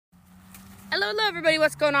Hello, everybody.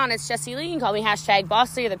 What's going on? It's Jessie Lee. You can call me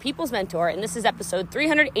 #Bossy or the People's Mentor. And this is episode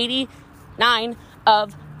 389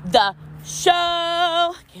 of the show.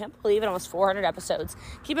 I can't believe it, almost 400 episodes.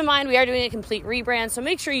 Keep in mind, we are doing a complete rebrand, so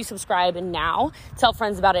make sure you subscribe now. Tell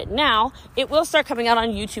friends about it now. It will start coming out on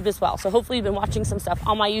YouTube as well. So hopefully you've been watching some stuff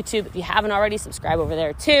on my YouTube. If you haven't already, subscribe over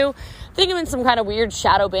there too. I think I'm in some kind of weird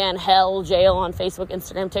shadow ban hell jail on Facebook,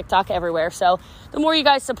 Instagram, TikTok, everywhere. So the more you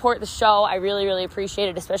guys support the show, I really, really appreciate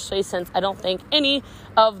it, especially since I don't think any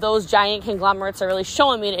of those giant conglomerates are really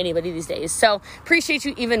showing me to anybody these days. So appreciate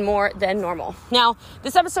you even more than normal. Now,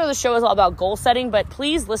 this episode of the show is all about goal setting, but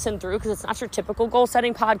please listen through because it's not your typical goal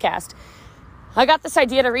setting podcast. I got this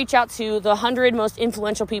idea to reach out to the 100 most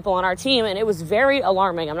influential people on our team, and it was very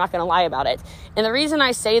alarming. I'm not going to lie about it. And the reason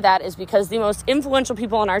I say that is because the most influential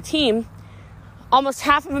people on our team, almost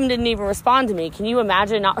half of them didn't even respond to me. Can you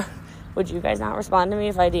imagine not... Would you guys not respond to me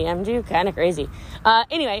if I DM'd you? Kind of crazy.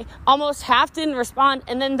 Anyway, almost half didn't respond.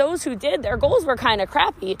 And then those who did, their goals were kind of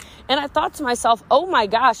crappy. And I thought to myself, oh my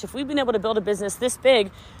gosh, if we've been able to build a business this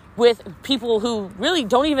big with people who really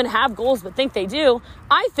don't even have goals but think they do,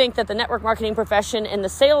 I think that the network marketing profession and the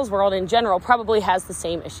sales world in general probably has the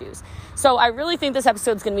same issues. So I really think this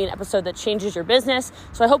episode is going to be an episode that changes your business.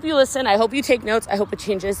 So I hope you listen. I hope you take notes. I hope it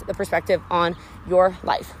changes the perspective on your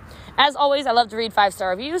life. As always, I love to read 5-star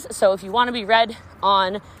reviews. So if you want to be read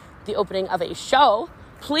on the opening of a show,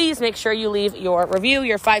 please make sure you leave your review,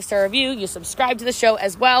 your 5-star review. You subscribe to the show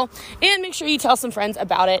as well. And make sure you tell some friends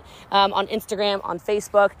about it on Instagram, on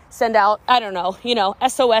Facebook. Send out,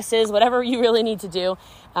 SOSs, whatever you really need to do.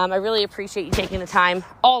 I really appreciate you taking the time,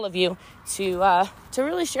 all of you, to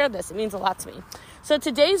really share this. It means a lot to me. So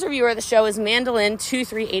today's reviewer of the show is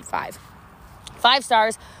Mandolin2385. 5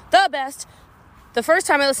 stars, the best. The first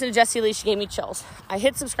time I listened to Jessie Lee, she gave me chills. I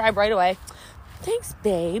hit subscribe right away. Thanks,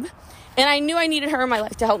 babe. And I knew I needed her in my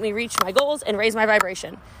life to help me reach my goals and raise my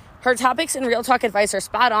vibration. Her topics and real talk advice are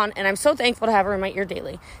spot on, and I'm so thankful to have her in my ear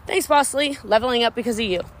daily. Thanks, Boss Lee. Leveling up because of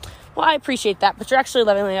you. Well, I appreciate that, but you're actually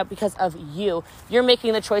leveling up because of you. You're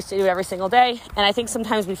making the choice to do it every single day, and I think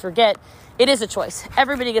sometimes we forget it is a choice.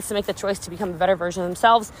 Everybody gets to make the choice to become a better version of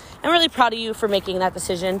themselves. I'm really proud of you for making that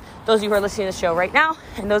decision, those of you who are listening to the show right now,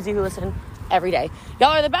 and those of you who listen every day. Y'all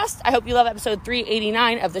are the best. I hope you love episode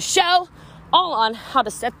 389 of the show, all on how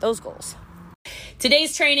to set those goals.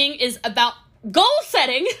 Today's training is about goal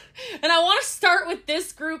setting, and I want to start with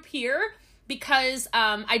this group here because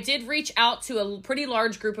I did reach out to a pretty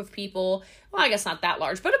large group of people. Well, I guess not that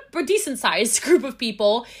large, but a decent-sized group of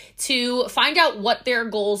people to find out what their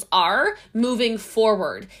goals are moving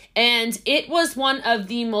forward. And it was one of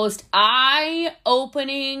the most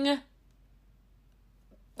eye-opening...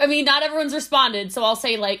 not everyone's responded, so I'll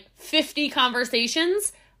say 50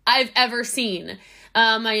 conversations I've ever seen.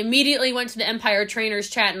 I immediately went to the Empire Trainers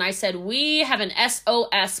chat and I said, we have an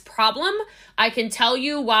SOS problem. I can tell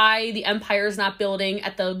you why the Empire is not building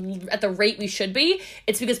at the rate we should be.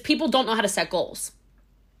 It's because people don't know how to set goals.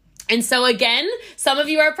 And so again, some of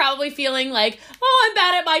you are probably feeling like, oh, I'm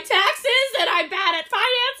bad at my taxes and I'm bad at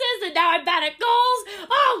finances and now I'm bad at goals.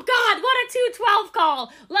 Oh God, what a 212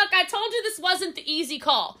 call. Look, I told you this wasn't the easy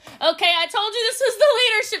call. Okay, I told you this was the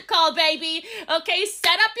leadership call, baby. Okay,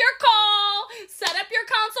 set up your call, set up your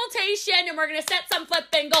consultation, and we're going to set some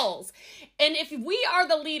flipping goals. And if we are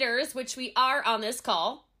the leaders, which we are on this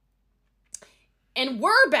call, and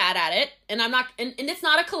we're bad at it, and it's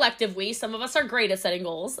not a collective we, some of us are great at setting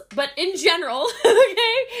goals, but in general,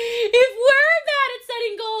 okay, if we're bad at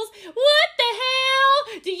setting goals, what the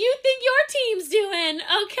hell do you think your team's doing,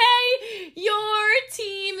 okay? Your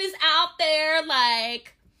team is out there I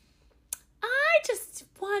just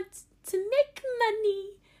want to make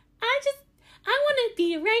money. I want to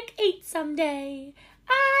be rank 8 someday.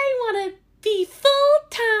 I want to be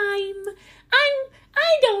full-time.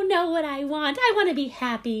 I don't know what I want. I want to be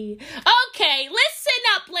happy. Okay, listen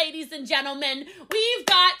up, ladies and gentlemen. We've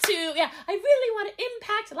got to, I really want to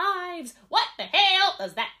impact lives. What the hell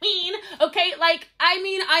does that mean? Okay,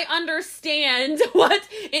 I understand what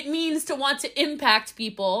it means to want to impact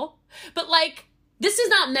people, but this is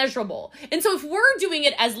not measurable. And so if we're doing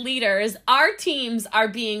it as leaders, our teams are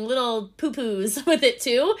being little poo-poos with it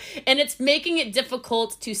too. And it's making it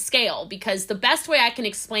difficult to scale because the best way I can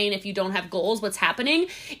explain if you don't have goals, what's happening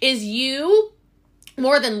is you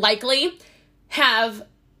more than likely have,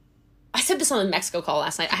 I said this on the Mexico call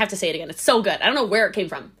last night. I have to say it again. It's so good. I don't know where it came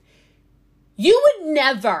from. You would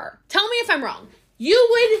never, tell me if I'm wrong, you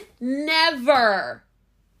would never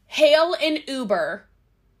hail an Uber,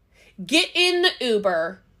 get in the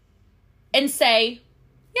Uber, and say,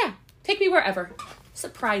 yeah, take me wherever.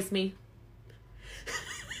 Surprise me.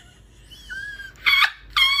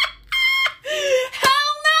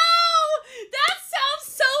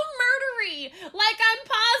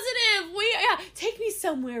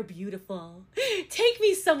 somewhere beautiful. Take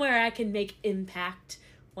me somewhere I can make impact.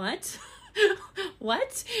 What?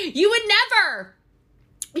 What? You would never.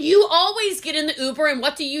 You always get in the Uber and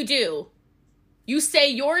what do? You say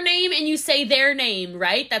your name and you say their name,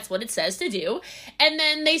 right? That's what it says to do. And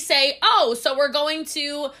then they say, oh, so we're going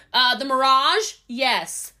to the Mirage?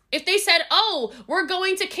 Yes. If they said, oh, we're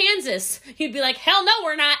going to Kansas, you'd be like, hell no,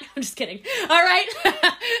 we're not. I'm just kidding. All right.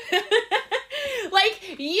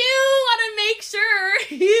 Like, you want to make sure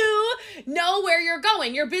you know where you're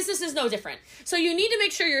going. Your business is no different. So you need to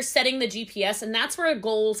make sure you're setting the GPS, and that's where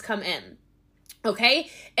goals come in. Okay.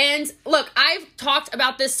 And look, I've talked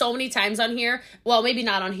about this so many times on here. Well, maybe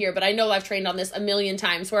not on here, but I know I've trained on this a million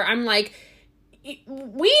times where I'm like, we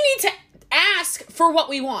need to ask for what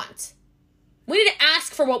we want. We need to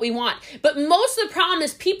ask for what we want. But most of the problem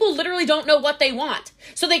is people literally don't know what they want.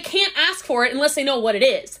 So they can't ask for it unless they know what it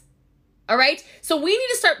is. All right. So we need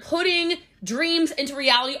to start putting dreams into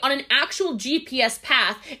reality on an actual GPS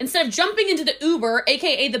path instead of jumping into the Uber,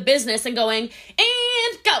 AKA the business, and going,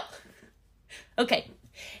 and go. Okay.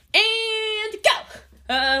 And go.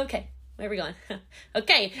 Okay. Where are we going?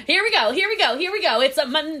 Okay. Here we go. It's a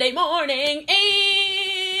Monday morning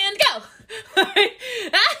and go.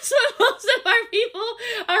 That's what most of our people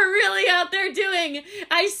are really out there doing.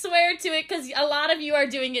 I swear to it, because a lot of you are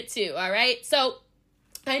doing it too. All right. So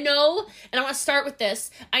I know, and I want to start with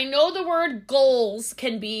this. I know the word goals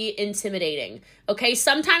can be intimidating. Okay.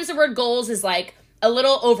 Sometimes the word goals is like a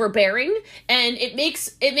little overbearing, and it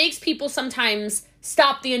makes people sometimes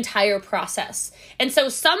stop the entire process. And so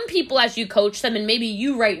some people, as you coach them, and maybe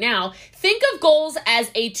you right now, think of goals as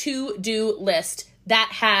a to-do list that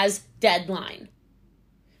has deadline.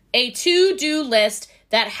 A to-do list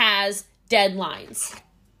that has deadlines.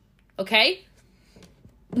 Okay?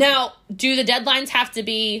 Now, do the deadlines have to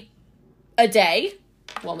be a day?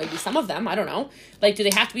 Well, maybe some of them. I don't know. Like, do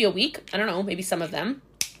they have to be a week? I don't know. Maybe some of them.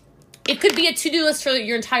 It could be a to-do list for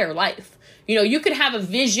your entire life. You know, you could have a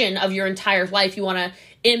vision of your entire life. You want to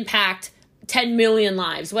impact 10 million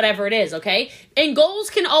lives, whatever it is, okay? And goals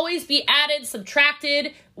can always be added,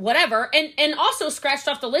 subtracted, whatever, and also scratched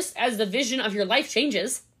off the list as the vision of your life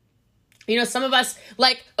changes. You know, some of us,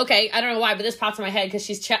 like, okay, I don't know why, but this pops in my head because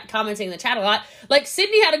she's commenting in the chat a lot. Like,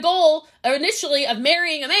 Sydney had a goal initially of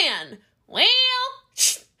marrying a man. Well,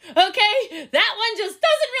 okay, that one just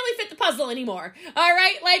doesn't really fit the puzzle anymore. All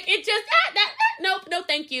right, like it just, nope, no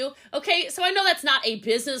thank you. Okay, so I know that's not a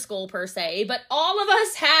business goal per se, but all of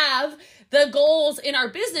us have the goals in our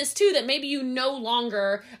business too that maybe you no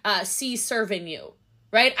longer see serving you,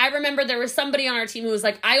 right? I remember there was somebody on our team who was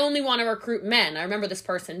like, I only want to recruit men. I remember this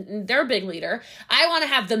person, they're a big leader. I want to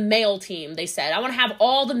have the male team, they said. I want to have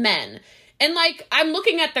all the men. And like, I'm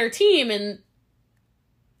looking at their team and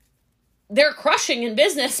they're crushing in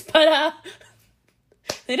business, but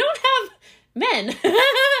they don't have men. Okay?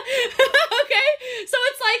 So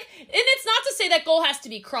it's like, and it's not to say that goal has to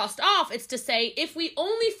be crossed off. It's to say if we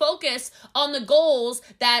only focus on the goals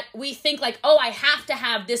that we think like, oh, I have to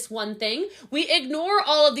have this one thing, we ignore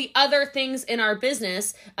all of the other things in our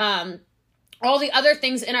business, that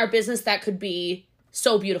could be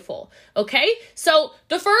so beautiful. Okay. So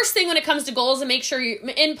the first thing when it comes to goals, and make sure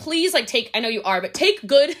and please I know you are, but take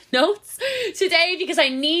good notes today because I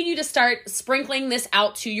need you to start sprinkling this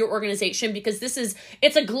out to your organization because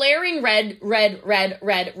it's a glaring red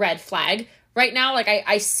flag right now. Like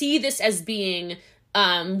I see this as being,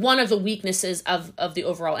 one of the weaknesses of the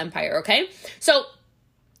overall empire. Okay. So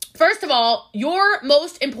first of all, your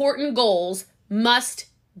most important goals must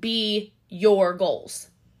be your goals.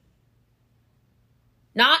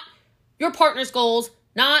 Not your partner's goals,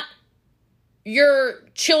 not your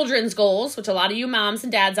children's goals, which a lot of you moms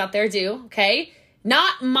and dads out there do, okay?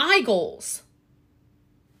 Not my goals.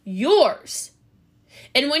 Yours.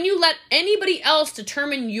 And when you let anybody else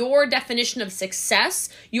determine your definition of success,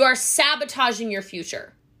 you are sabotaging your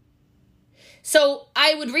future. So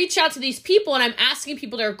I would reach out to these people and I'm asking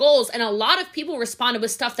people their goals, and a lot of people responded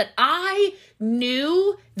with stuff that I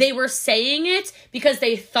knew they were saying it because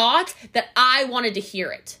they thought that I wanted to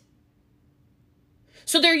hear it.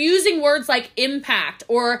 So they're using words like impact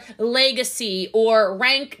or legacy or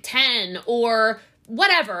rank 10 or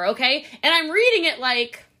whatever, okay? And I'm reading it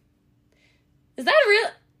like, is that real?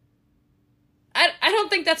 I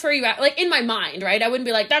don't think that's where you at. Like in my mind, right? I wouldn't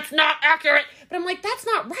be like, that's not accurate. But I'm like, that's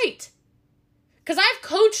not right. Because I've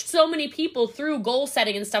coached so many people through goal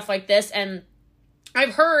setting and stuff like this, and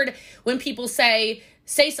I've heard when people say,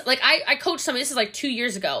 like, I coached somebody, this is like 2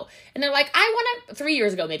 years ago, and they're like, 3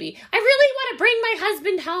 years ago maybe, I really want to bring my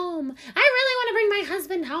husband home. I really want to bring my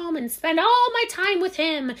husband home and spend all my time with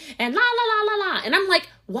him and la, la, la, la, la. And I'm like,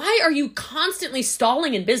 why are you constantly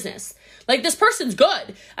stalling in business? Like, this person's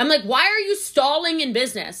good. I'm like, why are you stalling in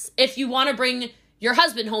business if you want to bring your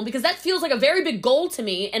husband home? Because that feels like a very big goal to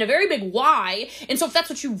me and a very big why. And so if that's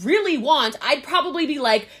what you really want, I'd probably be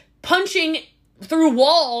like punching through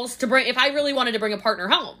walls to bring, if I really wanted to bring a partner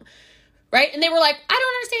home, right? And they were like, I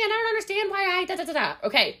don't understand why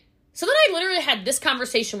Okay, so then I literally had this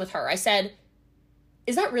conversation with her. I said,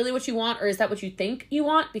 is that really what you want, or is that what you think you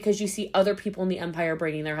want because you see other people in the empire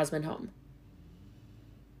bringing their husband home?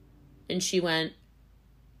 And she went,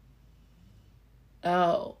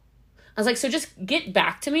 oh. I was like, so just get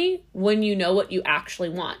back to me when you know what you actually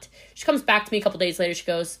want. She comes back to me a couple days later. She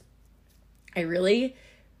goes, I really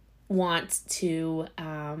want to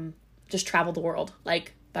just travel the world,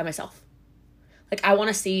 like, by myself. Like, I want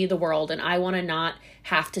to see the world, and I want to not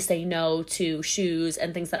have to say no to shoes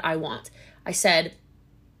and things that I want. I said,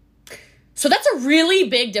 so that's a really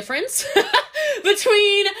big difference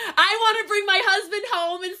between I want to bring my husband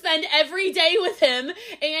home and spend every day with him,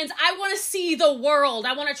 and I want to see the world.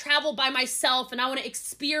 I want to travel by myself, and I want to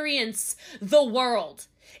experience the world.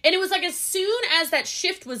 And it was like, as soon as that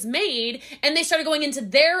shift was made and they started going into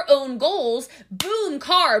their own goals, boom,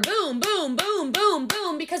 car, boom, boom, boom, boom,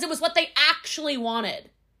 boom, because it was what they actually wanted.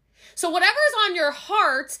 So whatever's on your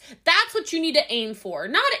heart, that's what you need to aim for,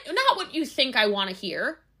 not what you think I want to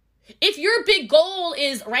hear. If your big goal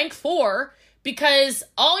is rank 4 because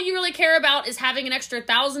all you really care about is having an extra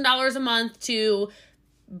 $1,000 a month to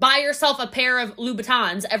buy yourself a pair of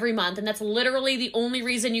Louboutins every month, and that's literally the only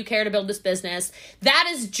reason you care to build this business, that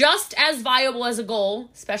is just as viable as a goal,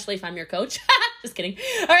 especially if I'm your coach. Just kidding.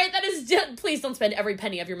 All right, that is just, please don't spend every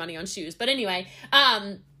penny of your money on shoes. But anyway,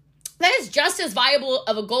 that is just as viable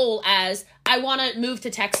of a goal as I want to move to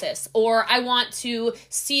Texas, or I want to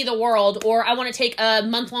see the world, or I want to take a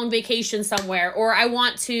month-long vacation somewhere, or I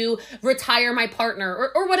want to retire my partner,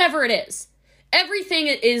 or whatever it is. Everything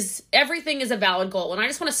is a valid goal. And I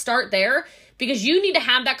just want to start there because you need to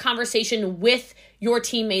have that conversation with your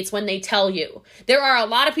teammates when they tell you. There are a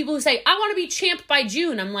lot of people who say, I want to be champ by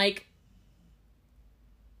June. I'm like,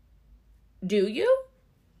 do you?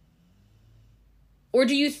 Or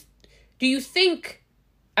do you think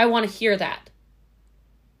I want to hear that?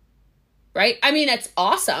 Right? I mean, that's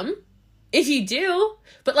awesome if you do,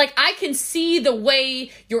 but like, I can see the way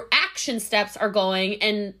your action steps are going,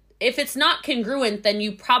 and if it's not congruent, then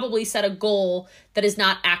you probably set a goal that is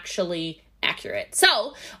not actually accurate.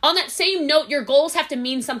 So on that same note, your goals have to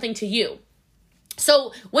mean something to you.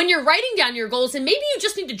 So when you're writing down your goals, and maybe you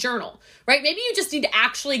just need to journal, right? Maybe you just need to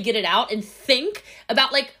actually get it out and think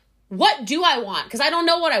about, like, what do I want? Because I don't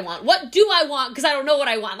know what I want. What do I want? Because I don't know what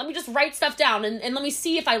I want. Let me just write stuff down and let me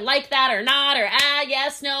see if I like that or not, or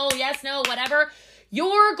yes, no, whatever.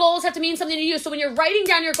 Your goals have to mean something to you. So when you're writing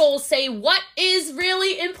down your goals, say, what is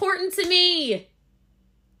really important to me?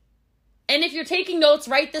 And if you're taking notes,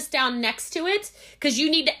 write this down next to it, because you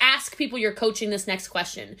need to ask people you're coaching this next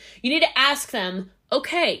question. You need to ask them,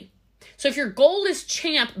 okay, so if your goal is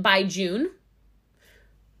champ by June,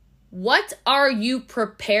 what are you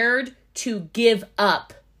prepared to give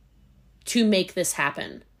up to make this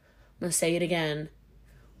happen? I'm going to say it again.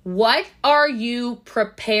 What are you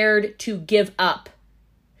prepared to give up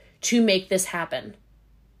to make this happen?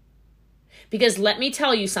 Because let me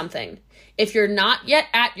tell you something. If you're not yet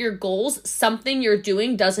at your goals, something you're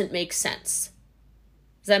doing doesn't make sense.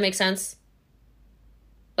 Does that make sense?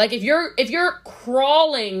 Like, if you're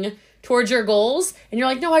crawling towards your goals and you're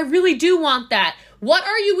like, no, I really do want that. What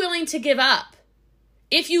are you willing to give up?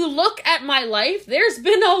 If you look at my life, there's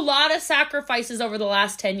been a lot of sacrifices over the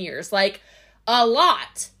last 10 years, like a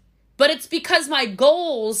lot. But it's because my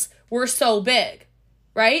goals were so big,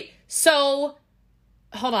 right? So,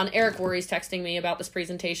 hold on. Eric Worry's texting me about this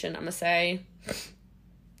presentation. I'm going to say,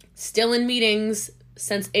 still in meetings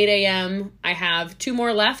since 8 a.m. I have 2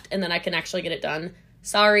 more left, and then I can actually get it done.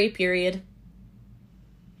 Sorry, period.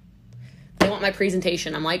 They want my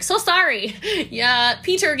presentation. I'm like, so sorry. Yeah,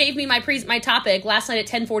 Peter gave me my topic last night at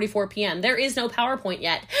 10:44 p.m. There is no PowerPoint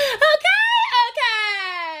yet.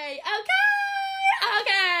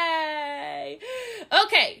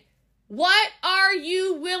 Okay. What are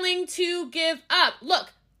you willing to give up?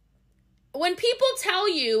 Look, when people tell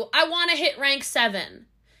you, I want to hit rank 7,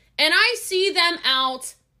 and I see them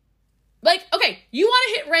out, like, okay, you want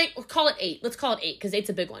to hit rank, call it 8. Let's call it 8, because 8's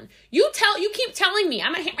a big one. You keep telling me,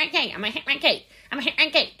 I'm going to hit rank 8. I'm going to hit rank 8. I'm going to hit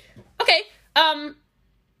rank 8. Okay,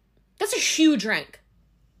 That's a huge rank.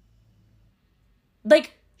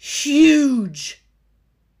 Like, huge.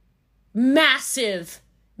 Massive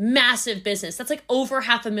business. That's like over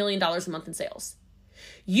 $500,000 a month in sales.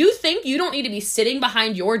 You think you don't need to be sitting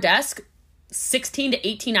behind your desk 16 to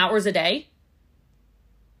 18 hours a day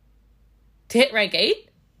to hit rank 8?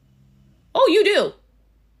 Oh, you do.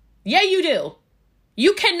 Yeah, you do.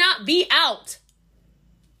 You cannot be out.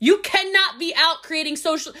 You cannot be out creating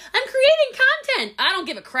social. I'm creating content. I don't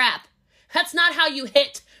give a crap. That's not how you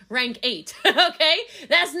hit rank 8, okay?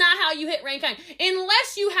 That's not how you hit rank 9.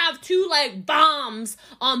 Unless you have two like bombs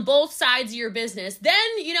on both sides of your business, then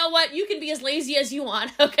you know what? You can be as lazy as you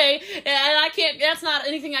want, okay? And that's not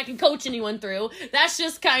anything I can coach anyone through. That's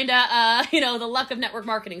just kind of, the luck of network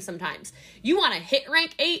marketing sometimes. You want to hit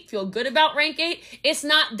rank 8, feel good about rank 8. It's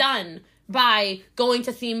not done by going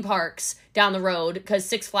to theme parks down the road because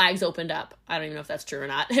Six Flags opened up. I don't even know if that's true or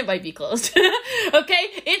not. It might be closed. Okay?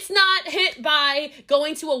 It's not hit by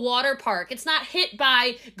going to a water park. It's not hit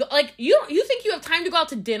by, you think you have time to go out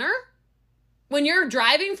to dinner when you're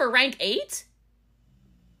driving for rank 8?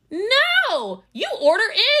 No! You order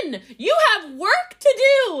in. You have work to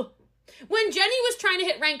do. When Jenny was trying to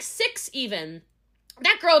hit rank 6 even,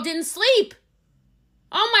 that girl didn't sleep.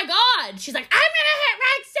 Oh my God. She's like, I'm going to hit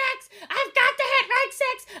rank 6. I've got to hit rank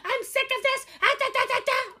 6. I'm sick of this.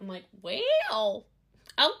 I'm like, well,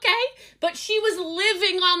 okay. But she was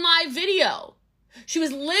living on my video. Then she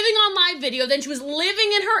was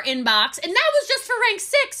living in her inbox. And that was just for rank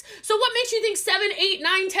 6. So what makes you think 7, 8,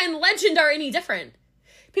 9, 10 legend are any different?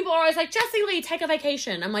 People are always like, Jessie Lee, take a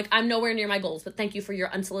vacation. I'm like, I'm nowhere near my goals, but thank you for your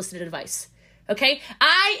unsolicited advice. Okay,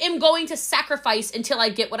 I am going to sacrifice until I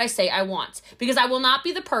get what I say I want, because I will not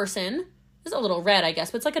be the person. This is a little red, I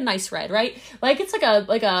guess, but it's like a nice red, right? Like it's like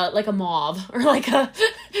a mauve, or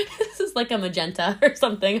this is like a magenta or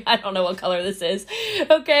something. I don't know what color this is.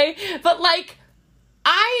 Okay, but like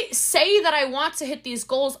I say that I want to hit these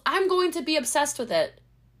goals, I'm going to be obsessed with it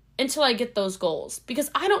until I get those goals, because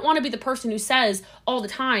I don't want to be the person who says all the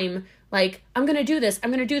time, like, I'm going to do this, I'm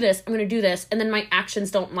going to do this, I'm going to do this, and then my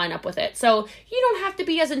actions don't line up with it. So you don't have to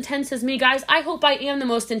be as intense as me, guys. I hope I am the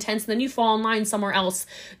most intense, and then you fall in line somewhere else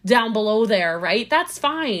down below there, right? That's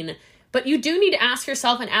fine. But you do need to ask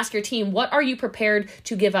yourself and ask your team, what are you prepared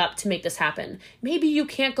to give up to make this happen? Maybe you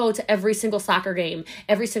can't go to every single soccer game,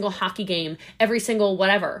 every single hockey game, every single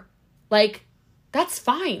whatever. Like, that's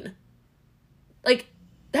fine. Like,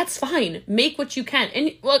 that's fine. Make what you can.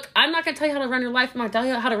 And look, I'm not going to tell you how to run your life. I'm not going to tell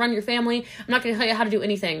you how to run your family. I'm not going to tell you how to do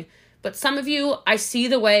anything. But some of you, I see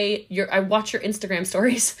the way I watch your Instagram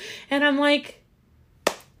stories, and I'm like,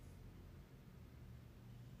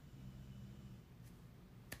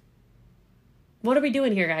 what are we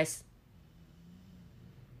doing here, guys?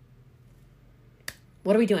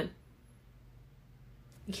 What are we doing?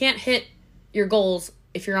 You can't hit your goals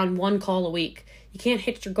if you're on one call a week. You can't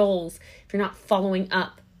hit your goals if you're not following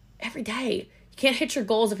up every day. You can't hit your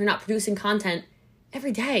goals if you're not producing content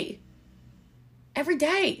every day. Every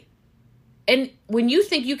day. And when you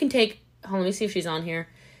think you can take, let me see if she's on here.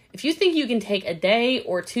 If you think you can take a day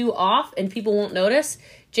or two off and people won't notice,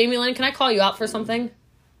 Jamie Lynn, can I call you out for something?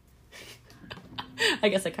 I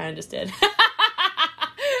guess I kind of just did.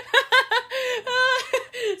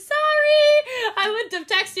 I wouldn't have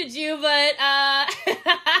texted you, but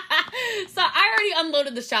so I already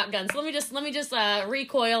unloaded the shotgun. So let me just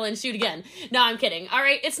recoil and shoot again. No, I'm kidding. All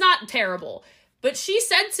right, it's not terrible. But she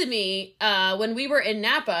said to me when we were in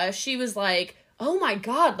Napa, she was like, "Oh my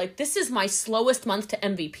God, like this is my slowest month to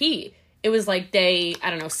MVP." It was like day,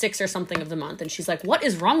 6 or something of the month, and she's like, "What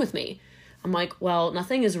is wrong with me?" I'm like, "Well,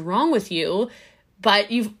 nothing is wrong with you,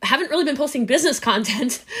 but you haven't really been posting business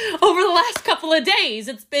content over the last couple of days.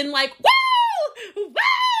 It's been like, woo! Woo!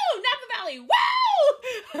 Napa Valley,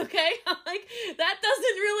 woo! Okay? I'm like, that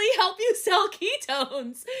doesn't really help you sell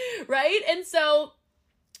ketones, right? And so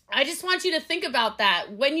I just want you to think about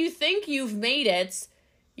that. When you think you've made it,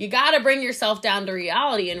 you got to bring yourself down to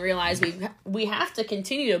reality and realize we have to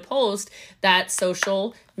continue to post that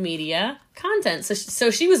social media content. So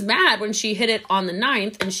she was mad when she hit it on the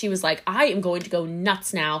 9th, and she was like, I am going to go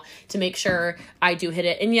nuts now to make sure I do hit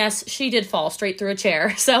it. And yes, she did fall straight through a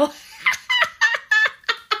chair. So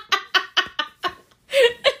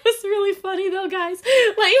it was really funny though, guys.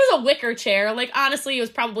 Like, it was a wicker chair. Like, honestly, it was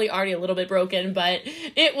probably already a little bit broken, but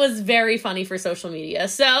it was very funny for social media.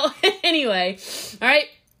 So anyway, all right.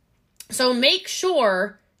 So make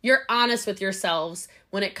sure you're honest with yourselves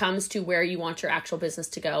when it comes to where you want your actual business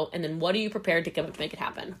to go, and then what are you prepared to give up to make it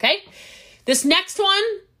happen, okay? This next one,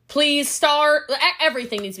 please start.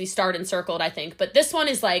 Everything needs to be starred and circled, I think, but this one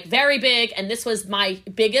is like very big, and this was my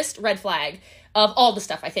biggest red flag of all the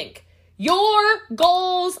stuff, I think. Your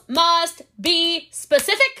goals must be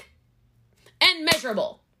specific and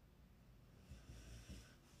measurable.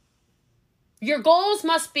 Your goals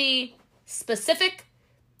must be specific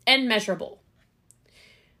and measurable.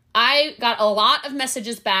 I got a lot of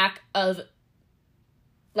messages back of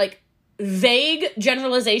like vague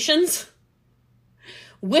generalizations,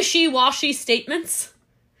 wishy-washy statements.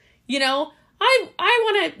 You know, I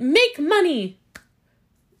want to make money.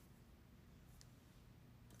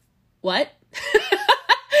 What?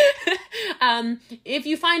 If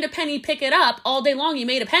you find a penny, pick it up. All day long, you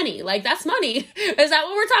made a penny. Like, that's money. Is that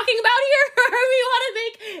what we're talking about here? We want to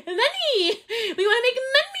make money. We want to make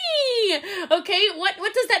money. Okay,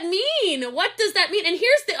 what does that mean? What does that mean? And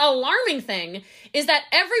here's the alarming thing, is that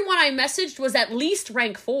everyone I messaged was at least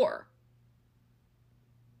rank 4.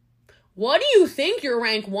 What do you think your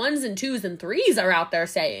rank 1s and 2s and 3s are out there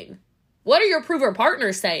saying? What are your prover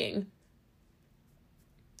partners saying?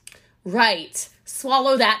 Right.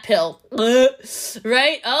 Swallow that pill.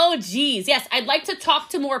 Right? Oh, geez. Yes, I'd like to talk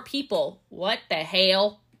to more people. What the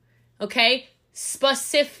hell? Okay?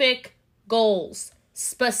 Specific goals.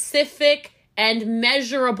 Specific and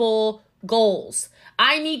measurable goals.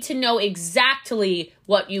 I need to know exactly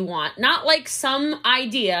what you want. Not like some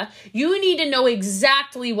idea. You need to know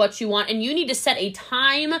exactly what you want, and you need to set a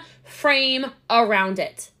time frame around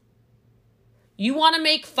it. You want to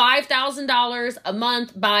make $5,000 a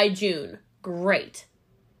month by June. Great.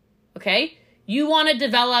 Okay? You want to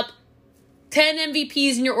develop 10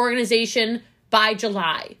 MVPs in your organization by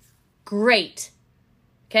July. Great.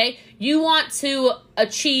 Okay? You want to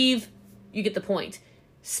achieve, you get the point.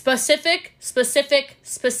 Specific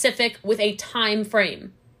with a time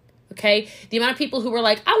frame. Okay? The amount of people who were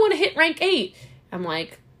like, I want to hit rank 8. I'm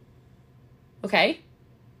like, okay.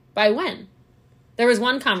 By when? There was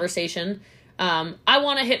one conversation. I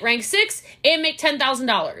want to hit rank 6 and make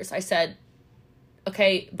 $10,000. I said,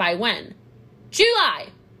 okay, by when? July.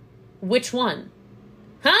 Which one?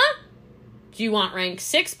 Huh? Do you want rank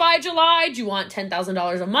 6 by July? Do you want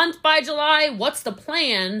 $10,000 a month by July? What's the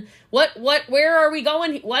plan? Where are we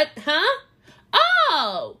going? What? Huh?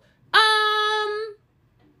 Oh,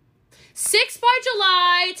 6 by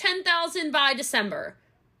July, 10,000 by December.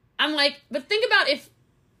 I'm like, but think about if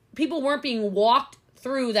people weren't being walked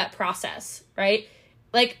through that process, right?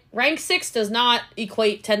 Like, rank 6 does not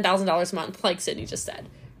equate $10,000 a month, like Sydney just said,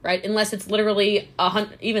 right? Unless it's literally,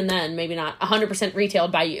 even then, maybe not, 100%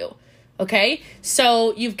 retailed by you, okay?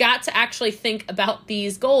 So you've got to actually think about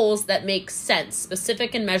these goals that make sense,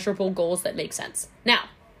 specific and measurable goals that make sense. Now,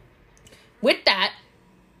 with that,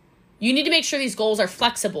 you need to make sure these goals are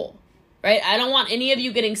flexible, right? I don't want any of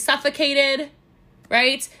you getting suffocated,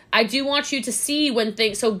 right? I do want you to see when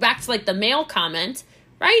things, so back to like the male comment,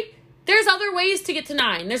 right? There's other ways to get to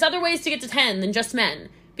 9. There's other ways to get to 10 than just men.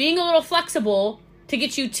 Being a little flexible to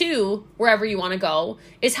get you to wherever you want to go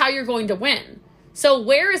is how you're going to win. So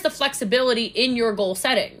where is the flexibility in your goal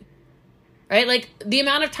setting? Right? Like the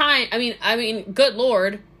amount of time, I mean, good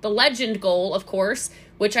Lord, the legend goal, of course,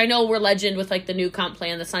 which I know we're legend with like the new comp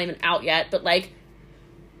plan that's not even out yet, but like,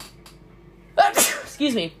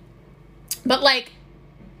 excuse me. But like,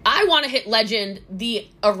 I want to hit legend the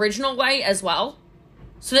original way as well,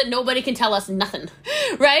 so that nobody can tell us nothing,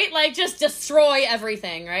 right? Like, just destroy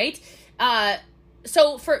everything, right?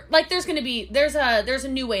 So for, like, there's a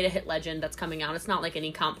new way to hit legend that's coming out. It's not like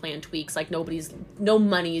any comp plan tweaks, like no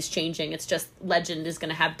money is changing. It's just legend is going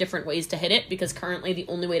to have different ways to hit it, because currently the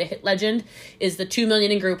only way to hit legend is the 2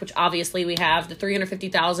 million in group, which obviously we have, the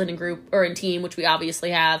 350,000 in group or in team, which we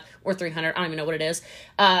obviously have, or 300, I don't even know what it is.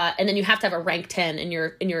 And then you have to have a rank 10 in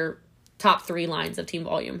your top 3 lines of team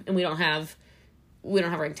volume. And we don't have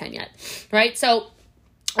rank 10 yet, right? So,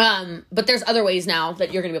 but there's other ways now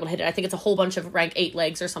that you're going to be able to hit it. I think it's a whole bunch of rank 8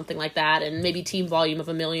 legs or something like that, and maybe team volume of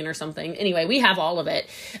 1 million or something. Anyway, we have all of it.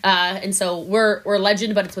 And so we're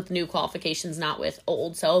legend, but it's with new qualifications, not with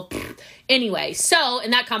old. So anyway,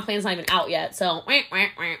 and that comp plan's not even out yet. So, all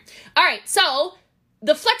right. So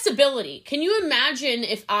the flexibility, can you imagine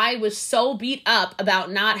if I was so beat up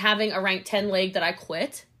about not having a rank 10 leg that I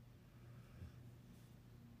quit?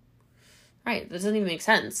 Right, that doesn't even make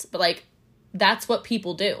sense. But like, that's what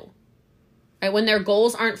people do. Right? When their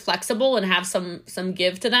goals aren't flexible and have some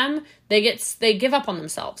give to them, they give up on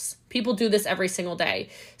themselves. People do this every single day.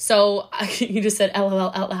 So you just said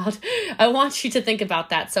LOL out loud. I want you to think about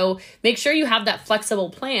that. So make sure you have that flexible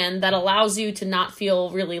plan that allows you to not feel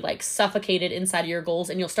really like suffocated inside of your goals,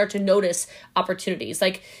 and you'll start to notice opportunities.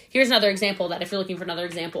 Like, here's another example that if you're looking for another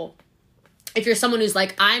example, if you're someone who's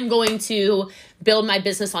like, I'm going to build my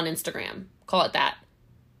business on Instagram, call it that.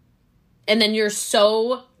 and then you're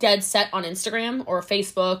so dead set on Instagram or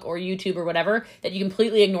Facebook or YouTube or whatever that you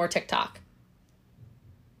completely ignore TikTok.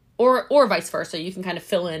 Or vice versa. You can kind of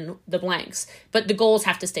fill in the blanks. But the goals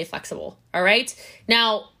have to stay flexible. All right?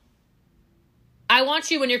 Now, I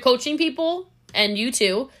want you, when you're coaching people, and you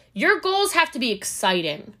too, your goals have to be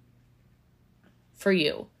exciting for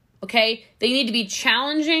you. Okay? They need to be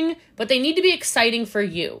challenging, but they need to be exciting for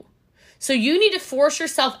you. So you need to force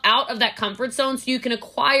yourself out of that comfort zone so you can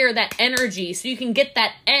acquire that energy, so you can get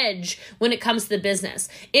that edge when it comes to the business.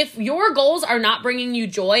 If your goals are not bringing you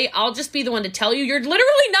joy, I'll just be the one to tell you, you're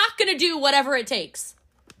literally not going to do whatever it takes.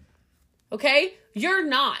 Okay? You're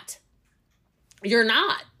not. You're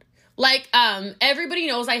not. Like, everybody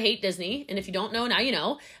knows I hate Disney. And if you don't know, now you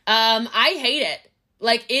know. I hate it.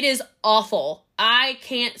 Like, it is awful. I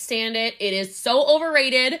can't stand it. It is so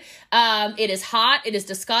overrated. It is hot. It is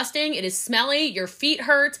disgusting. It is smelly. Your feet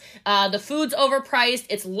hurt. The food's overpriced.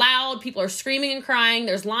 It's loud. People are screaming and crying.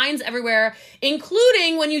 There's lines everywhere,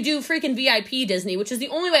 including when you do freaking VIP Disney, which is the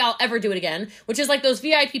only way I'll ever do it again, which is like those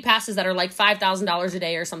VIP passes that are like $5,000 a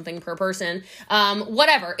day or something per person.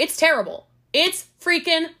 Whatever. It's terrible. It's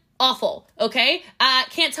freaking awful. Okay?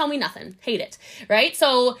 Can't tell me nothing. Hate it. Right?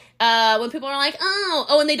 So, when people are like,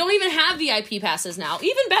 and they don't even have VIP passes now.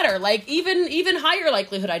 Even better. Like, even higher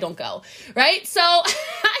likelihood I don't go. Right? So,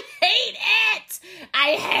 I hate it.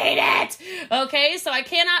 I hate it. Okay? So, I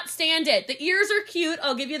cannot stand it. The ears are cute.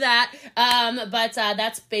 I'll give you that. But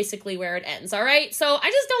that's basically where it ends. All right? So, I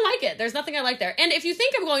just don't like it. There's nothing I like there. And if you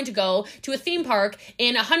think I'm going to go to a theme park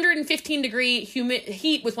in 115 degree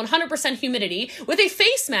heat with 100% humidity with a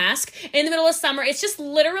face mask in the middle of summer, it's just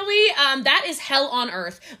literally, that is hell on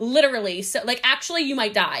earth. Literally. So, like, actually, you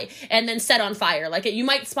might die and then set on fire. Like, you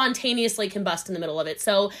might spontaneously combust in the middle of it.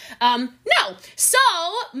 So, no. So,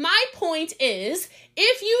 my point is,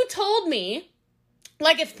 if you told me,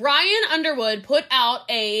 like, if Brian Underwood put out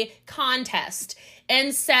a contest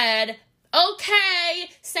and said, okay,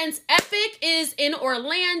 since Epic is in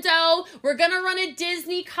Orlando, we're gonna run a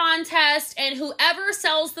Disney contest, and whoever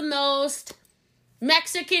sells the most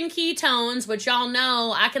Mexican ketones, which y'all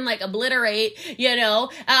know I can like obliterate, you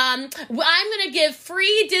know, I'm going to give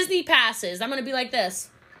free Disney passes. I'm going to be like this.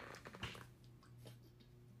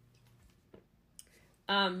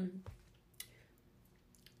 When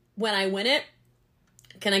I win it,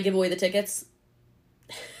 can I give away the tickets?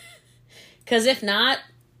 Because if not,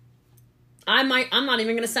 I'm not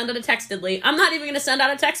even going to send out a textedly. I'm not even going to send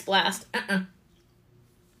out a text blast.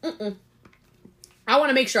 I want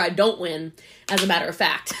to make sure I don't win, as a matter of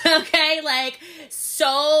fact. Okay? Like,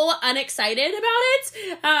 so unexcited about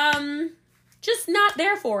it. Just not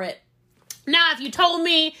there for it. Now, if you told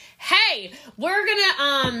me, hey, we're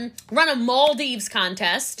gonna run a Maldives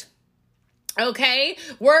contest. Okay,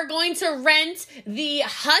 we're going to rent the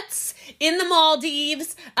huts in the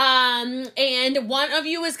Maldives, and one of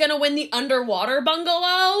you is going to win the underwater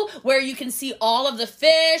bungalow where you can see all of the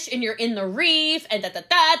fish and you're in the reef and I'm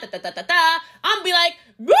gonna be like,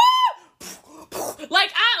 woo!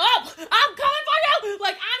 Like, I'm coming for you!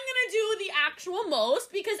 Like, I'm gonna do the actual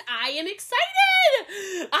most because I am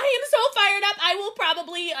excited! I am so fired up, I will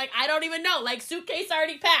probably, like, I don't even know, like, suitcase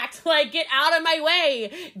already packed, like, get out of my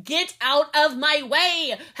way! Get out of my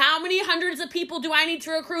way! How many hundreds of people do I need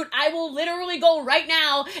to recruit? I will literally go right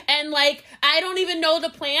now and, like, I don't even know the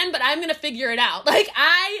plan, but I'm gonna figure it out. Like,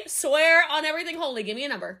 I swear on everything holy, give me a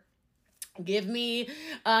number. Give me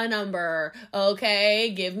a number,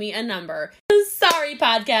 okay? Give me a number. Sorry,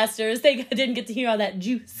 podcasters. They didn't get to hear all that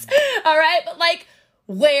juice. All right? But, like,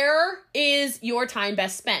 where is your time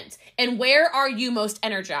best spent? And where are you most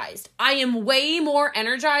energized? I am way more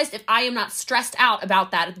energized if I am not stressed out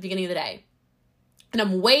about that at the beginning of the day. And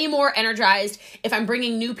I'm way more energized if I'm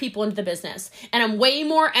bringing new people into the business. And I'm way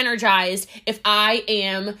more energized if I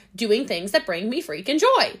am doing things that bring me freaking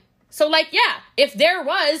joy. So, like, yeah, if there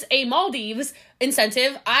was a Maldives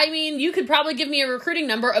incentive, I mean, you could probably give me a recruiting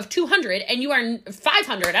number of 200 and you are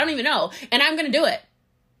 500. I don't even know. And I'm going to do it.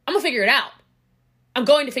 I'm going to figure it out. I'm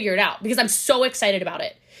going to figure it out because I'm so excited about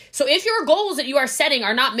it. So if your goals that you are setting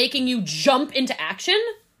are not making you jump into action,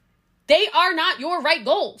 they are not your right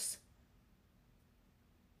goals.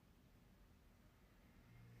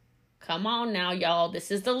 Come on now, y'all.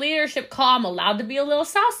 This is the leadership call. I'm allowed to be a little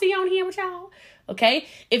saucy on here with y'all. Okay?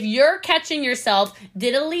 If you're catching yourself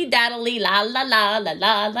diddly-daddly la la la la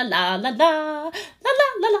la la la la la la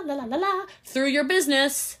la la la la la through your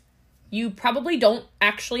business, you probably don't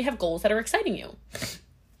actually have goals that are exciting you.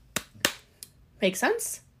 Make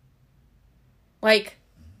sense? Like,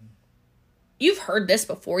 you've heard this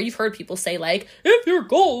before. You've heard people say, like, if your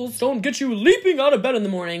goals don't get you leaping out of bed in the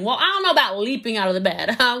morning. Well, I don't know about leaping out of the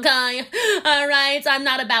bed, okay? All right, I'm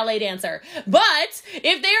not a ballet dancer. But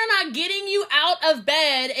if they're not getting you out of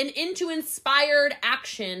bed and into inspired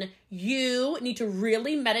action, you need to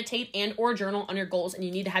really meditate and or journal on your goals, and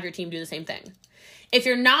you need to have your team do the same thing. If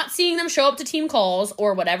you're not seeing them show up to team calls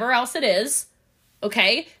or whatever else it is,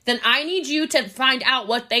 okay, then I need you to find out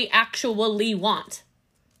what they actually want.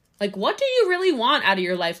 Like, what do you really want out of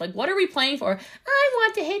your life? Like, what are we playing for? I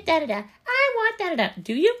want to hit da-da-da. I want da-da-da.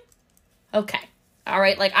 Do you? Okay. All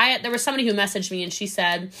right. Like, there was somebody who messaged me and she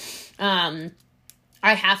said, I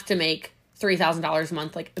have to make $3,000 a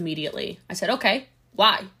month, like, immediately. I said, okay,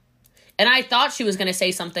 why? And I thought she was going to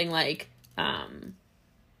say something like, I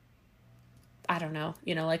don't know,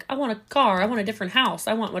 like, I want a car, I want a different house,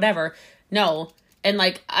 I want whatever. No. And,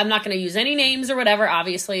 like, I'm not going to use any names or whatever.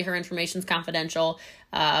 Obviously, her information's confidential.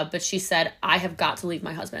 But she said, I have got to leave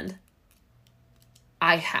my husband.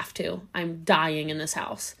 I have to. I'm dying in this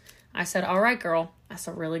house. I said, all right, girl, that's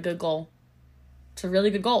a really good goal. It's a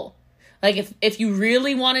really good goal. Like, if you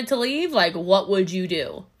really wanted to leave, like, what would you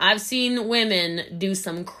do? I've seen women do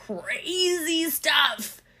some crazy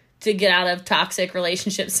stuff to get out of toxic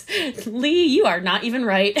relationships. Lee, you are not even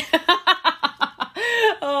right.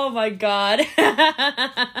 Oh my God.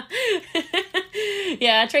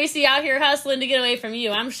 Yeah, Tracy out here hustling to get away from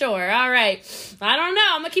you, I'm sure. All right. I don't know.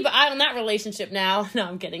 I'm going to keep an eye on that relationship now. No,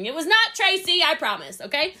 I'm kidding. It was not Tracy, I promise,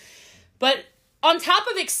 okay? But on top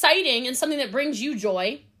of exciting and something that brings you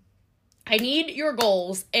joy, I need your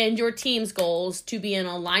goals and your team's goals to be in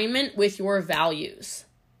alignment with your values.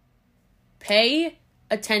 Pay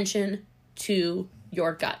attention to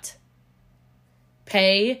your gut.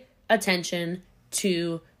 Pay attention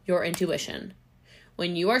to your intuition.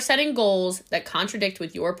 When you are setting goals that contradict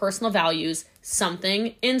with your personal values,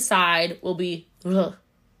 something inside will be, ugh.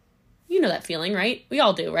 You know that feeling, right? We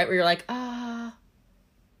all do, right? Where you're like, I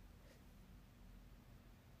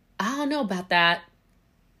don't know about that.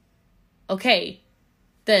 Okay,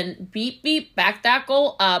 then beep, back that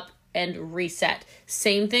goal up and reset.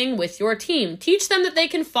 Same thing with your team. Teach them that they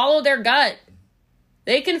can follow their gut.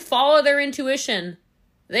 They can follow their intuition.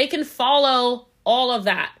 They can follow all of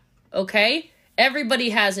that, okay?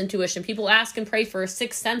 Everybody has intuition. People ask and pray for a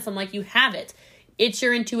sixth sense. I'm like, you have it. It's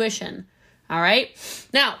your intuition, all right?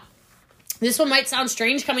 Now, this one might sound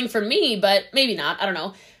strange coming from me, but maybe not. I don't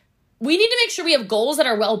know. We need to make sure we have goals that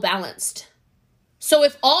are well-balanced. So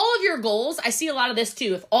if all of your goals, I see a lot of this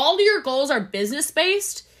too, if all of your goals are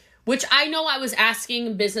business-based, which I know I was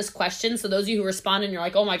asking business questions, so those of you who respond and you're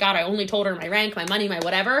like, oh my God, I only told her my rank, my money, my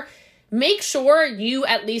whatever, make sure you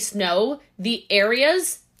at least know the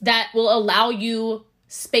areas that will allow you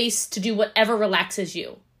space to do whatever relaxes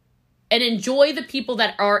you. And enjoy the people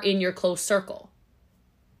that are in your close circle.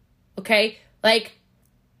 Okay? Like,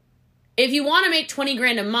 if you want to make 20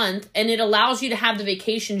 grand a month and it allows you to have the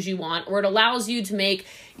vacations you want, or it allows you to make,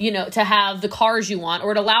 to have the cars you want,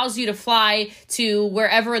 or it allows you to fly to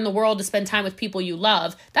wherever in the world to spend time with people you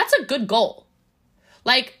love, that's a good goal.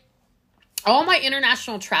 Like, all my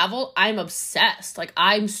international travel, I'm obsessed. Like,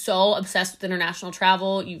 I'm so obsessed with international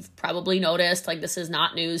travel. You've probably noticed, like, this is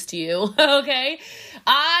not news to you, okay?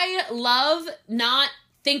 I love not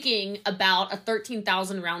thinking about a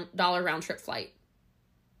 $13,000 round trip flight.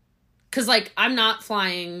 Because, like, I'm not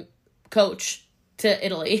flying coach to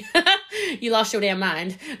Italy. You lost your damn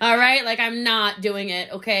mind. All right? Like, I'm not doing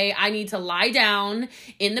it, okay? I need to lie down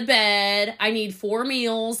in the bed. I need 4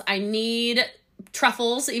 meals. I need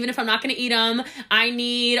truffles, even if I'm not going to eat them. I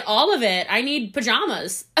need all of it. I need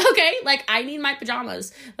pajamas. Okay? Like, I need my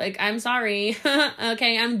pajamas. Like, I'm sorry.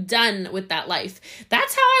 Okay? I'm done with that life.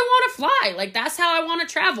 That's how I want to fly. Like, that's how I want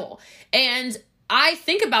to travel. And I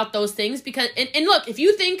think about those things because, and look, if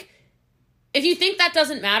you think that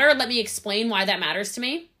doesn't matter, let me explain why that matters to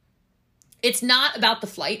me. It's not about the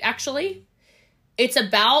flight, actually. It's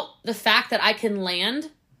about the fact that I can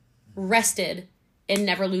land rested and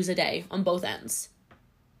never lose a day on both ends.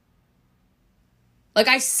 Like,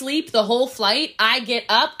 I sleep the whole flight. I get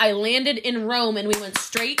up. I landed in Rome, and we went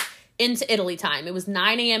straight into Italy time. It was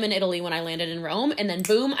 9 a.m. in Italy when I landed in Rome. And then,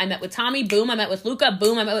 boom, I met with Tommy. Boom, I met with Luca.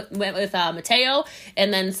 Boom, I met with Matteo.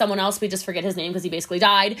 And then someone else, we just forget his name because he basically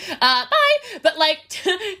died. Bye. But, like,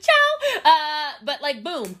 ciao. But, like,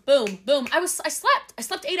 boom, boom, boom. I slept. I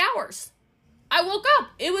slept 8 hours. I woke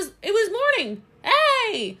up. It was morning.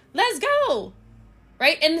 Hey, let's go.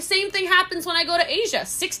 Right? And the same thing happens when I go to Asia.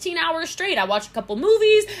 16 hours straight. I watch a couple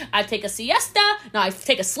movies. I take a siesta. No, I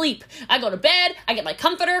take a sleep. I go to bed. I get my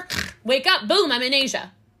comforter. Wake up. Boom, I'm in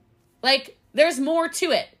Asia. Like, there's more to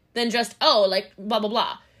it than just, like, blah, blah,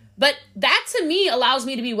 blah. But that to me allows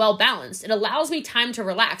me to be well balanced. It allows me time to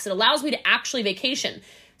relax. It allows me to actually vacation.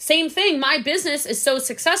 Same thing, my business is so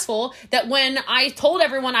successful that when I told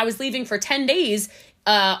everyone I was leaving for 10 days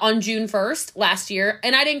on June 1st last year,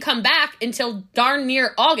 and I didn't come back until darn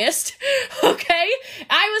near August, okay?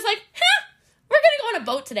 I was like, we're going to go on a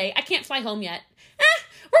boat today. I can't fly home yet.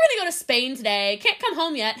 We're going to go to Spain today. Can't come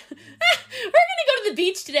home yet. We're going to go to the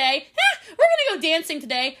beach today. We're going to go dancing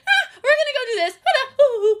today. We're going to go do this.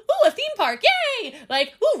 Ooh, a theme park. Yay.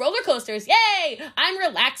 Like, ooh, roller coasters. Yay. I'm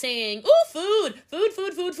relaxing. Ooh,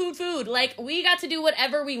 food. Like, we got to do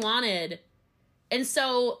whatever we wanted. And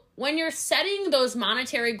so when you're setting those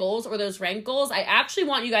monetary goals or those rank goals, I actually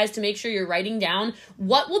want you guys to make sure you're writing down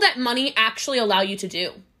what will that money actually allow you to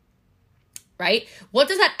do. Right? What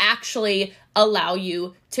does that actually allow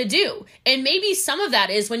you to do? And maybe some of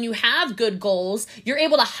that is when you have good goals, you're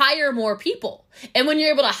able to hire more people. And when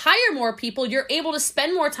you're able to hire more people, you're able to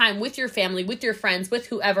spend more time with your family, with your friends, with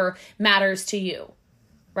whoever matters to you.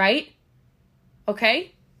 Right?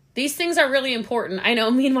 Okay? These things are really important. I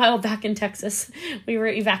know, meanwhile, back in Texas, we were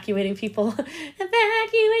evacuating people.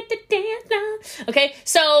 Evacuate the dance now. Okay,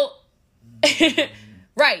 so,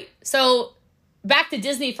 right. So, back to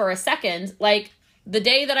Disney for a second, like the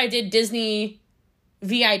day that I did Disney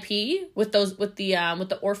VIP with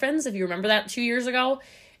the orphans, if you remember that 2 years ago,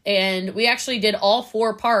 and we actually did all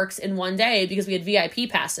 4 parks in one day because we had VIP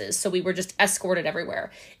passes, so we were just escorted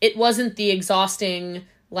everywhere. It wasn't the exhausting,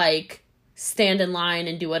 like, stand in line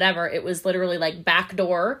and do whatever. It was literally like back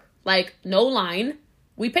door, like no line.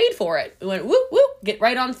 We paid for it. We went, whoop, whoop, get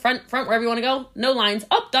right on front, wherever you want to go. No lines.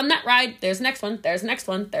 Oh, done that ride. There's the next one. There's the next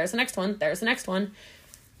one. There's the next one. There's the next one.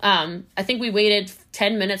 I think we waited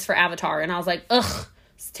 10 minutes for Avatar, and I was like, ugh,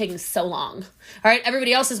 it's taking so long. All right,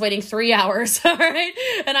 everybody else is waiting 3 hours, all right?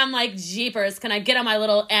 And I'm like, jeepers, can I get on my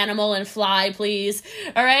little animal and fly, please?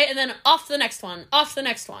 All right, and then off to the next one, off to the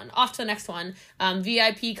next one, off to the next one.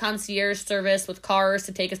 VIP concierge service with cars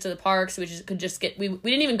to take us to the parks. We could just get, we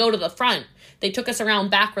didn't even go to the front. They took us around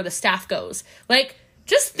back where the staff goes. Like,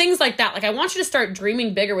 just things like that. Like, I want you to start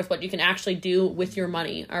dreaming bigger with what you can actually do with your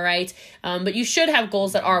money, all right? But you should have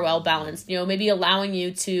goals that are well-balanced, you know, maybe allowing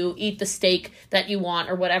you to eat the steak that you want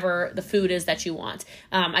or whatever the food is that you want.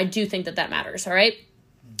 I do think that matters, all right?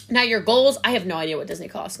 Now, your goals, I have no idea what Disney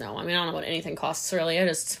costs now. I mean, I don't know what anything costs, really. I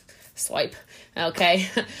just swipe, okay?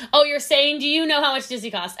 Oh, you're saying, do you know how much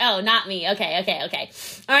Disney costs? Oh, not me. Okay.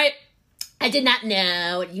 All right. I did not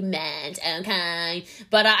know what you meant, okay?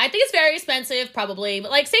 But I think it's very expensive, probably. But,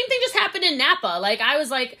 like, same thing just happened in Napa. Like,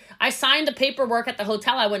 I signed the paperwork at the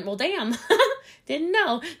hotel. I went, well, damn. Didn't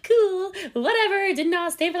know. Cool. Whatever. Didn't know I'll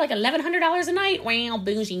stay for, like, $1,100 a night. Wow,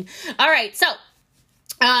 bougie. All right, so,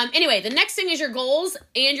 anyway, the next thing is your goals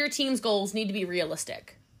and your team's goals need to be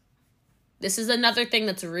realistic. This is another thing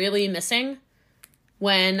that's really missing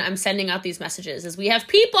when I'm sending out these messages is we have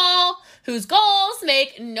people whose goals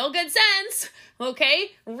make no good sense, okay?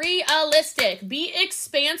 Realistic. Be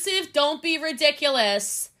expansive. Don't be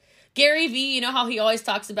ridiculous. Gary Vee, you know how he always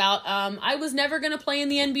talks about, I was never going to play in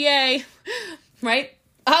the NBA, right?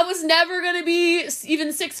 I was never going to be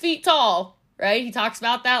even 6 feet tall, right? He talks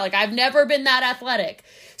about that. Like, I've never been that athletic.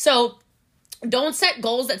 So don't set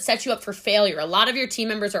goals that set you up for failure. A lot of your team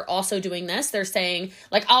members are also doing this. They're saying,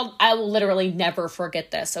 like, I will literally never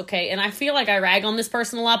forget this, okay? And I feel like I rag on this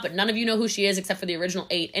person a lot, but none of you know who she is except for the original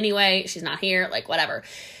 8. Anyway, she's not here, like, whatever.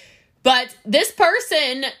 But this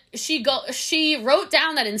person, she wrote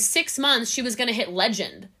down that in 6 months she was going to hit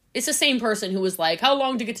legend. It's the same person who was like, how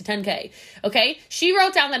long to get to 10K? Okay? She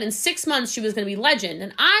wrote down that in 6 months she was going to be legend.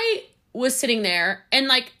 And I was sitting there, and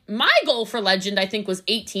like my goal for legend, I think, was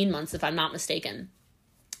 18 months, if I'm not mistaken.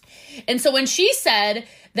 And so when she said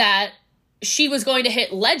that she was going to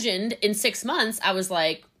hit legend in 6 months, I was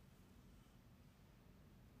like,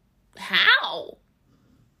 how?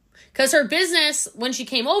 Because her business, when she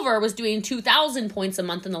came over, was doing 2,000 points a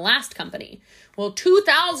month in the last company. Well,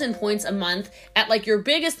 2,000 points a month at like your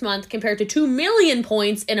biggest month compared to 2 million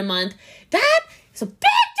points in a month, that is a big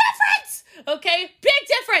difference. Okay, big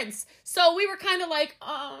difference. So we were kind of like,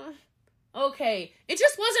 okay. It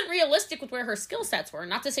just wasn't realistic with where her skill sets were.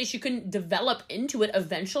 Not to say she couldn't develop into it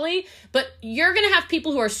eventually, but you're going to have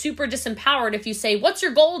people who are super disempowered if you say, what's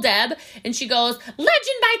your goal, Deb? And she goes,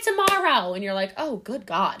 legend by tomorrow. And you're like, oh, good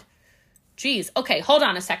God. Geez. Okay, hold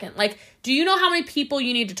on a second. Like, do you know how many people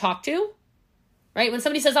you need to talk to? Right? When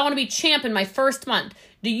somebody says, I want to be champ in my first month,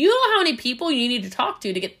 do you know how many people you need to talk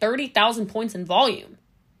to get 30,000 points in volume?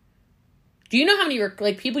 Do you know how many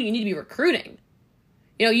people you need to be recruiting?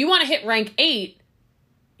 You know, you want to hit rank 8,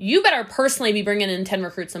 you better personally be bringing in 10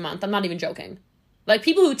 recruits a month. I'm not even joking. Like,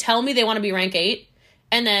 people who tell me they want to be rank 8,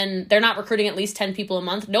 and then they're not recruiting at least 10 people a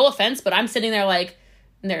month. No offense, but I'm sitting there like,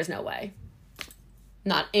 there's no way.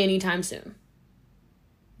 Not anytime soon.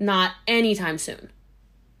 Not anytime soon.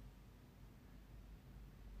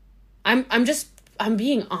 I'm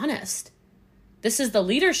being honest. This is the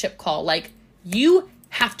leadership call. Like, you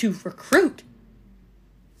have to recruit.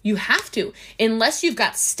 You have to. Unless you've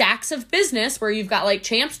got stacks of business where you've got like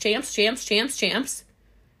champs,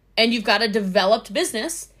 and you've got a developed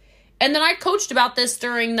business. And then I coached about this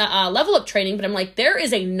during the level up training, but I'm like, there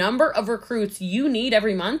is a number of recruits you need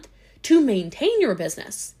every month to maintain your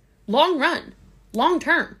business. Long run, long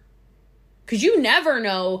term. Because you never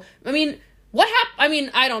know. I mean,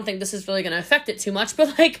 I don't think this is really going to affect it too much,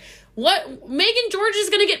 but like, what, Megan George is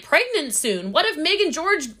going to get pregnant soon. What if Megan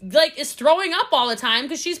George like is throwing up all the time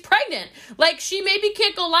because she's pregnant? Like, she maybe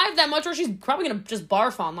can't go live that much, or she's probably going to just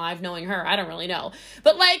barf on live, knowing her. I don't really know.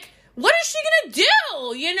 But like, what is she going to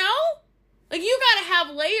do? You know, like, you got to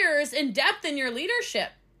have layers and depth in your leadership.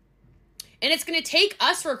 And it's going to take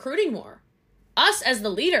us recruiting more, us as the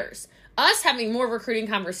leaders, us having more recruiting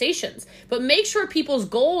conversations, but make sure people's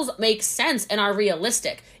goals make sense and are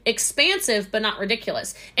realistic, expansive, but not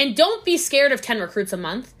ridiculous. And don't be scared of 10 recruits a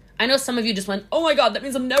month. I know some of you just went, oh my God, that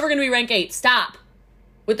means I'm never going to be rank 8. Stop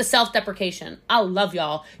with the self-deprecation. I love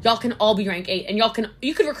y'all. Y'all can all be rank 8, and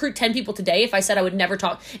you could recruit 10 people today. If I said I would never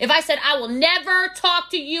talk, if I said I will never talk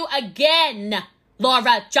to you again,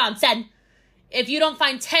 Laura Johnson, if you don't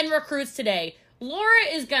find 10 recruits today, Laura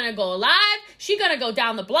is going to go live. She going to go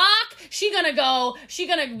down the block. She going to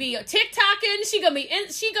be TikToking. She going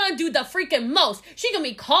to do the freaking most. She going to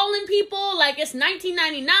be calling people like it's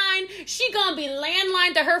 1999. She going to be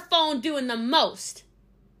landline to her phone doing the most.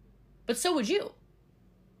 But so would you.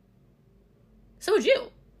 So would you.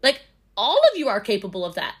 Like, all of you are capable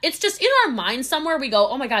of that. It's just in our mind somewhere we go,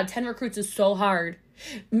 oh my God, 10 recruits is so hard.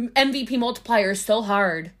 MVP multiplier is so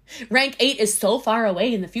hard. Rank 8 is so far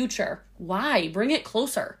away in the future. Why? Bring it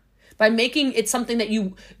closer. By making it something that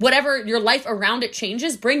you, whatever your life around it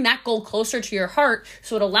changes, bring that goal closer to your heart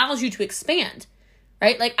so it allows you to expand,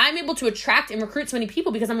 right? Like, I'm able to attract and recruit so many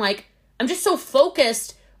people because I'm just so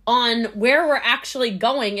focused on where we're actually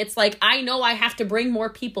going. It's like, I know I have to bring more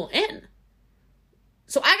people in.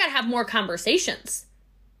 So I got to have more conversations,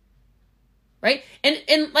 right?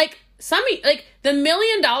 And like, the $1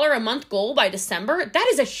 million a month goal by December, that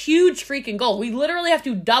is a huge freaking goal. We literally have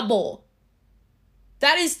to double.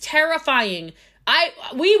 That is terrifying.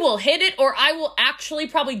 We will hit it, or I will actually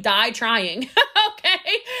probably die trying.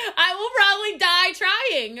 Okay? I will probably die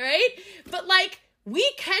trying, right? But like,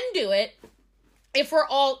 we can do it if we're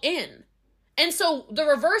all in. And so the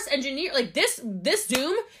reverse engineer, like this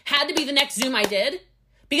Zoom had to be the next Zoom I did,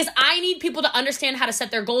 because I need people to understand how to set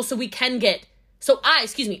their goals so I can get to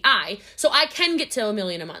 $1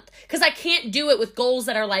 million a month. Because I can't do it with goals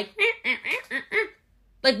that are like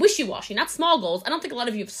wishy-washy, not small goals. I don't think a lot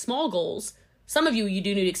of you have small goals. Some of you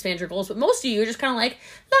do need to expand your goals, but most of you are just kind of like,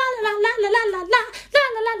 la, la, la, la, la, la, la, la,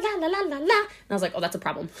 la, la, la, la, la. And I was like, oh, that's a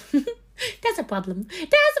problem. That's a problem.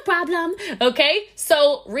 That's a problem. Okay?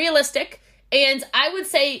 So realistic. And I would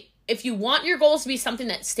say, if you want your goals to be something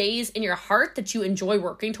that stays in your heart, that you enjoy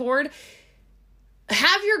working toward,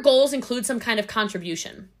 have your goals include some kind of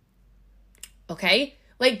contribution. Okay?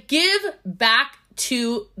 Like, give back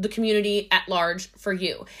to the community at large for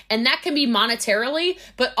you. And that can be monetarily,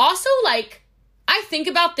 but also like, I think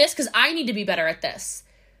about this because I need to be better at this,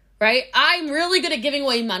 right? I'm really good at giving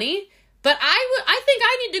away money, but I think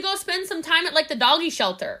I need to go spend some time at like the doggy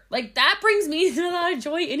shelter. Like, that brings me a lot of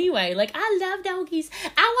joy anyway. Like, I love doggies.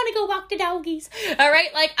 I want to go walk the doggies. All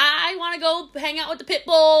right. Like, I want to go hang out with the pit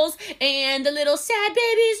bulls and the little sad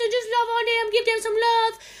babies and just love on them, give them some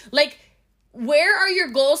love. Like, where are your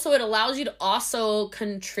goals so it allows you to also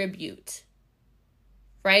contribute,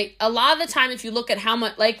 right? A lot of the time, if you look at how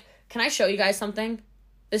much, like, can I show you guys something?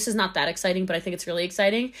 This is not that exciting, but I think it's really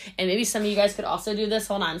exciting. And maybe some of you guys could also do this.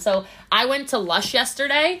 Hold on. So I went to Lush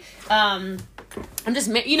yesterday. I'm just,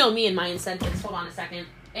 me and my incentives. Hold on a second.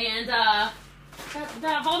 And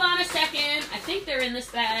hold on a second. I think they're in this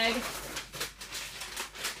bag.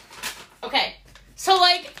 Okay. So,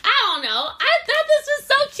 like, I don't know. I thought this was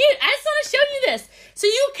so cute. I just want to show you this. So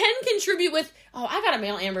you can contribute with, oh, I got to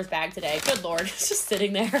mail Amber's bag today. Good Lord. It's just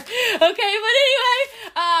sitting there. Okay. But anyway,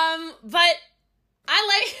 but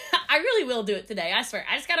I really will do it today. I swear.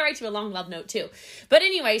 I just got to write you a long love note too. But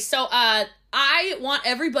anyway, so, I want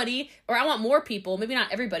everybody, or I want more people, maybe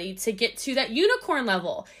not everybody, to get to that unicorn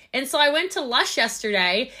level. And so I went to Lush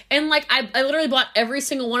yesterday, and like, I literally bought every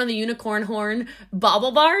single one of the unicorn horn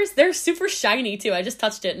bauble bars. They're super shiny too. I just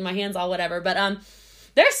touched it and my hand's all whatever. But,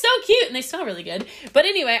 They're so cute and they smell really good. But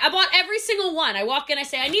anyway, I bought every single one. I walk in, I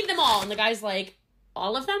say, I need them all. And the guy's like,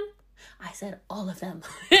 all of them? I said, all of them.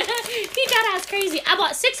 He got ass crazy. I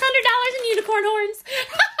bought $600 in unicorn horns.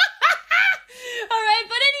 All right,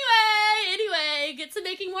 but anyway, get to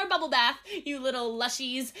making more bubble bath, you little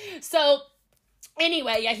lushies. So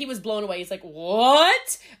anyway, yeah, he was blown away. He's like,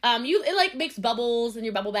 what? It like makes bubbles in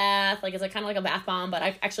your bubble bath. Like it's like kind of like a bath bomb, but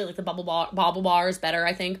I actually like the bubble bars better,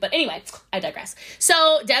 I think. But anyway, I digress.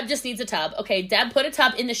 So Deb just needs a tub. Okay, Deb, put a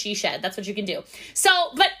tub in the she shed. That's what you can do. So,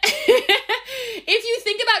 but if you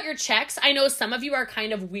think about your checks, I know some of you are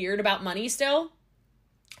kind of weird about money still.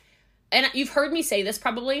 And you've heard me say this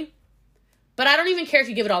probably, but I don't even care if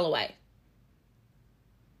you give it all away.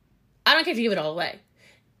 I don't care if you give it all away.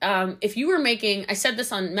 If you were making, I said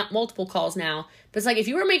this on multiple calls now, but it's like, if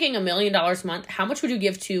you were making $1 million a month, how much would you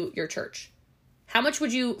give to your church? How much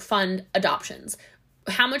would you fund adoptions?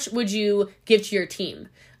 How much would you give to your team?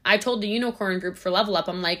 I told the unicorn group for Level Up,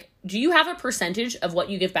 I'm like, do you have a percentage of what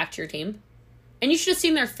you give back to your team? And you should have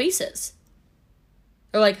seen their faces.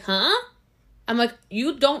 They're like, huh? I'm like,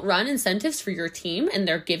 you don't run incentives for your team and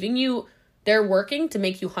they're working to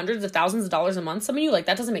make you hundreds of thousands of dollars a month. Some of you, like,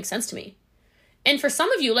 that doesn't make sense to me. And for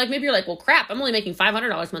some of you, like, maybe you're like, well, crap, I'm only making $500 a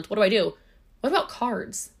month. What do I do? What about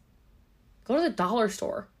cards? Go to the dollar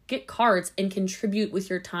store, get cards, and contribute with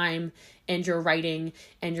your time and your writing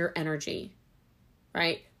and your energy,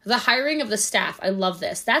 right? The hiring of the staff, I love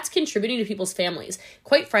this. That's contributing to people's families.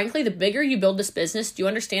 Quite frankly, the bigger you build this business, do you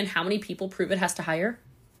understand how many people Pruvit has to hire?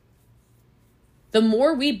 The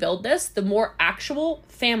more we build this, the more actual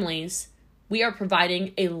families we are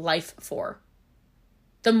providing a life for.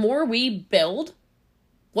 The more we build,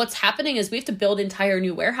 what's happening is we have to build entire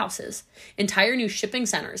new warehouses, entire new shipping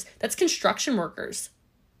centers. That's construction workers,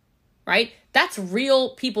 right? That's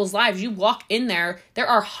real people's lives. You walk in there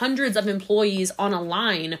are hundreds of employees on a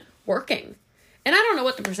line working. And I don't know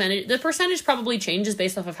what the percentage probably changes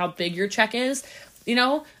based off of how big your check is,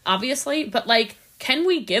 obviously, but like, can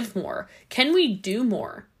we give more? Can we do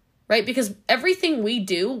more? Right? Because everything we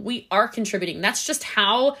do, we are contributing. That's just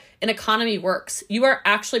how an economy works. You are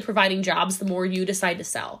actually providing jobs the more you decide to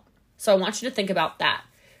sell. So I want you to think about that,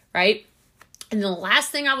 right? And the last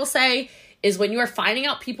thing I will say is when you are finding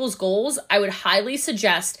out people's goals, I would highly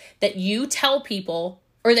suggest that you tell people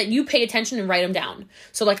or that you pay attention and write them down.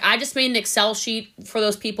 So like I just made an Excel sheet for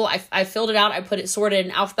those people. I filled it out. I put it sorted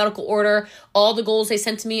in alphabetical order. All the goals they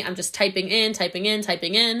sent to me, I'm just typing in.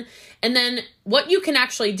 And then what you can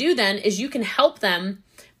actually do then is you can help them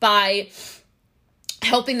by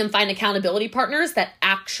helping them find accountability partners that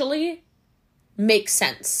actually make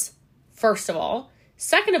sense, first of all.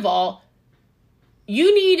 Second of all,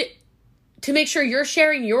 you need to make sure you're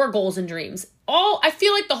sharing your goals and dreams. I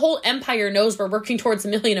feel like the whole empire knows we're working towards $1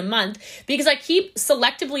 million a month because I keep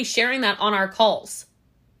selectively sharing that on our calls,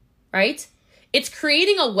 right? It's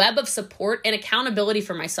creating a web of support and accountability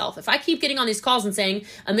for myself. If I keep getting on these calls and saying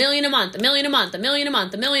 $1 million a month, $1 million a month, $1 million a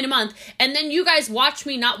month, $1 million a month, and then you guys watch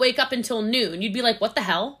me not wake up until noon, you'd be like, what the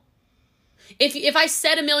hell? If I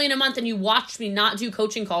said $1 million a month and you watched me not do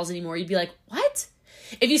coaching calls anymore, you'd be like, what?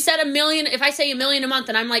 If I say $1 million a month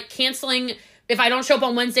and I'm like canceling, if I don't show up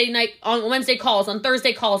on Wednesday calls, on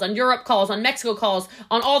Thursday calls, on Europe calls, on Mexico calls,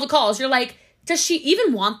 on all the calls, you're like, does she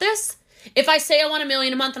even want this? If I say I want $1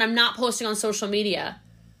 million a month and I'm not posting on social media,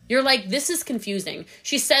 you're like, this is confusing.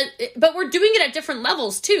 She said, but we're doing it at different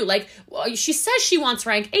levels too. Like she says she wants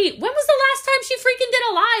rank 8. When was the last time she freaking did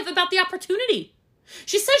a live about the opportunity?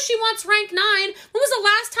 She says she wants rank 9. When was the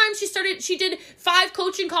last time she did 5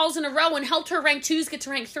 coaching calls in a row and helped her rank 2s get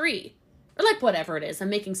to rank 3? Or like whatever it is. I'm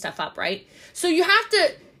making stuff up, right? So you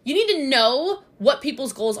need to know what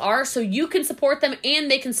people's goals are so you can support them and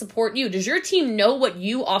they can support you. Does your team know what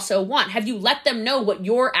you also want? Have you let them know what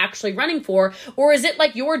you're actually running for? Or is it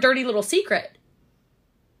like your dirty little secret?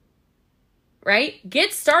 Right?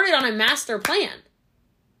 Get started on a master plan.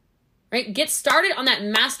 Right? Get started on that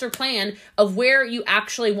master plan of where you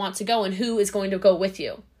actually want to go and who is going to go with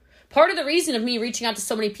you. Part of the reason of me reaching out to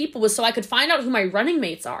so many people was so I could find out who my running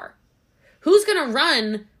mates are. Who's going to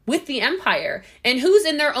run with the empire and who's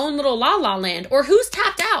in their own little la-la land or who's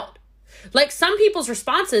tapped out. Like some people's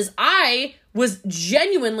responses, I was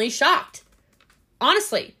genuinely shocked.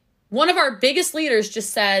 Honestly, one of our biggest leaders just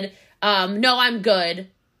said, no, I'm good.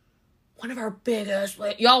 One of our biggest,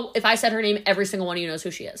 y'all, if I said her name, every single one of you knows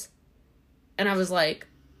who she is. And I was like,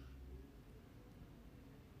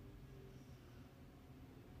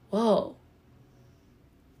 whoa.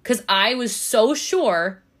 Because I was so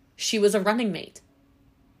sure she was a running mate.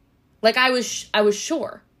 Like I was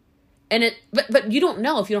sure. And but you don't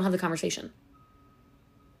know if you don't have the conversation.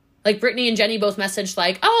 Like Brittany and Jenny both messaged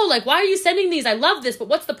like, oh, like, why are you sending these? I love this, but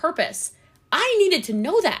what's the purpose? I needed to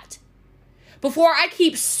know that before I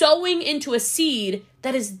keep sowing into a seed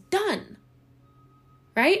that is done,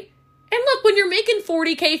 right? And look, when you're making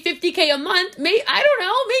 40K, 50K a month, I don't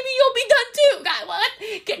know, maybe you'll be done too. God, what?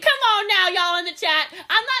 Come on now, y'all in the chat.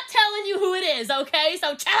 I'm not telling you who it is, okay?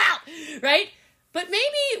 So chill out, right? But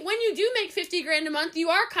maybe when you do make 50 grand a month, you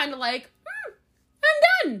are kind of like,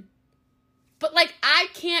 I'm done. But like, I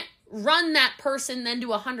can't run that person then to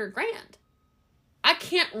 100 grand. I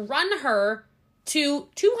can't run her to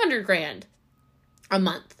 200 grand a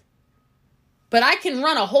month. But I can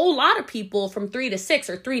run a whole lot of people from 3 to 6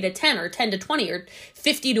 or 3 to 10 or 10 to 20 or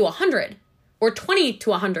 50 to 100 or 20 to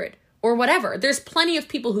 100 or whatever. There's plenty of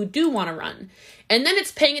people who do want to run. And then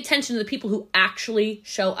it's paying attention to the people who actually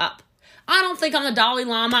show up. I don't think I'm the Dalai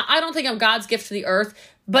Lama. I don't think I'm God's gift to the earth,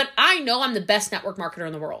 but I know I'm the best network marketer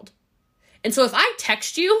in the world. And so if I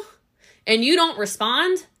text you and you don't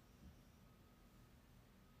respond,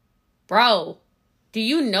 bro, do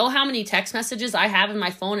you know how many text messages I have in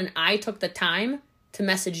my phone and I took the time to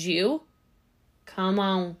message you? Come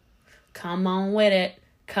on with it.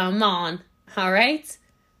 Come on. All right?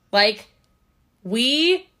 Like,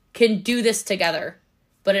 we can do this together,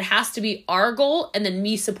 but it has to be our goal and then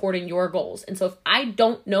me supporting your goals. And so if I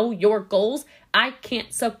don't know your goals, I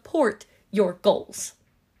can't support your goals.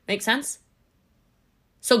 Make sense?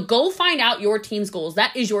 So go find out your team's goals.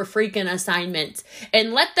 That is your freaking assignment.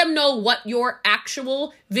 And let them know what your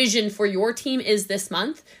actual vision for your team is this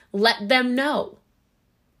month. Let them know.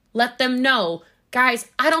 Let them know. Guys,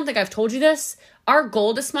 I don't think I've told you this. Our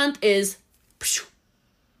goal this month is,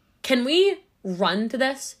 can we run to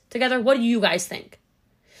this together? What do you guys think?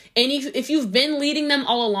 And if you've been leading them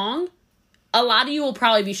all along, a lot of you will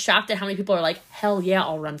probably be shocked at how many people are like, hell yeah,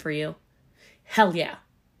 I'll run for you. Hell yeah.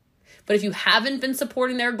 But if you haven't been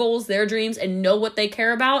supporting their goals, their dreams, and know what they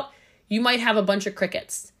care about, you might have a bunch of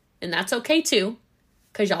crickets. And that's okay too,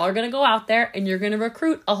 because y'all are going to go out there and you're going to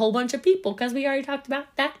recruit a whole bunch of people, because we already talked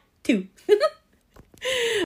about that too.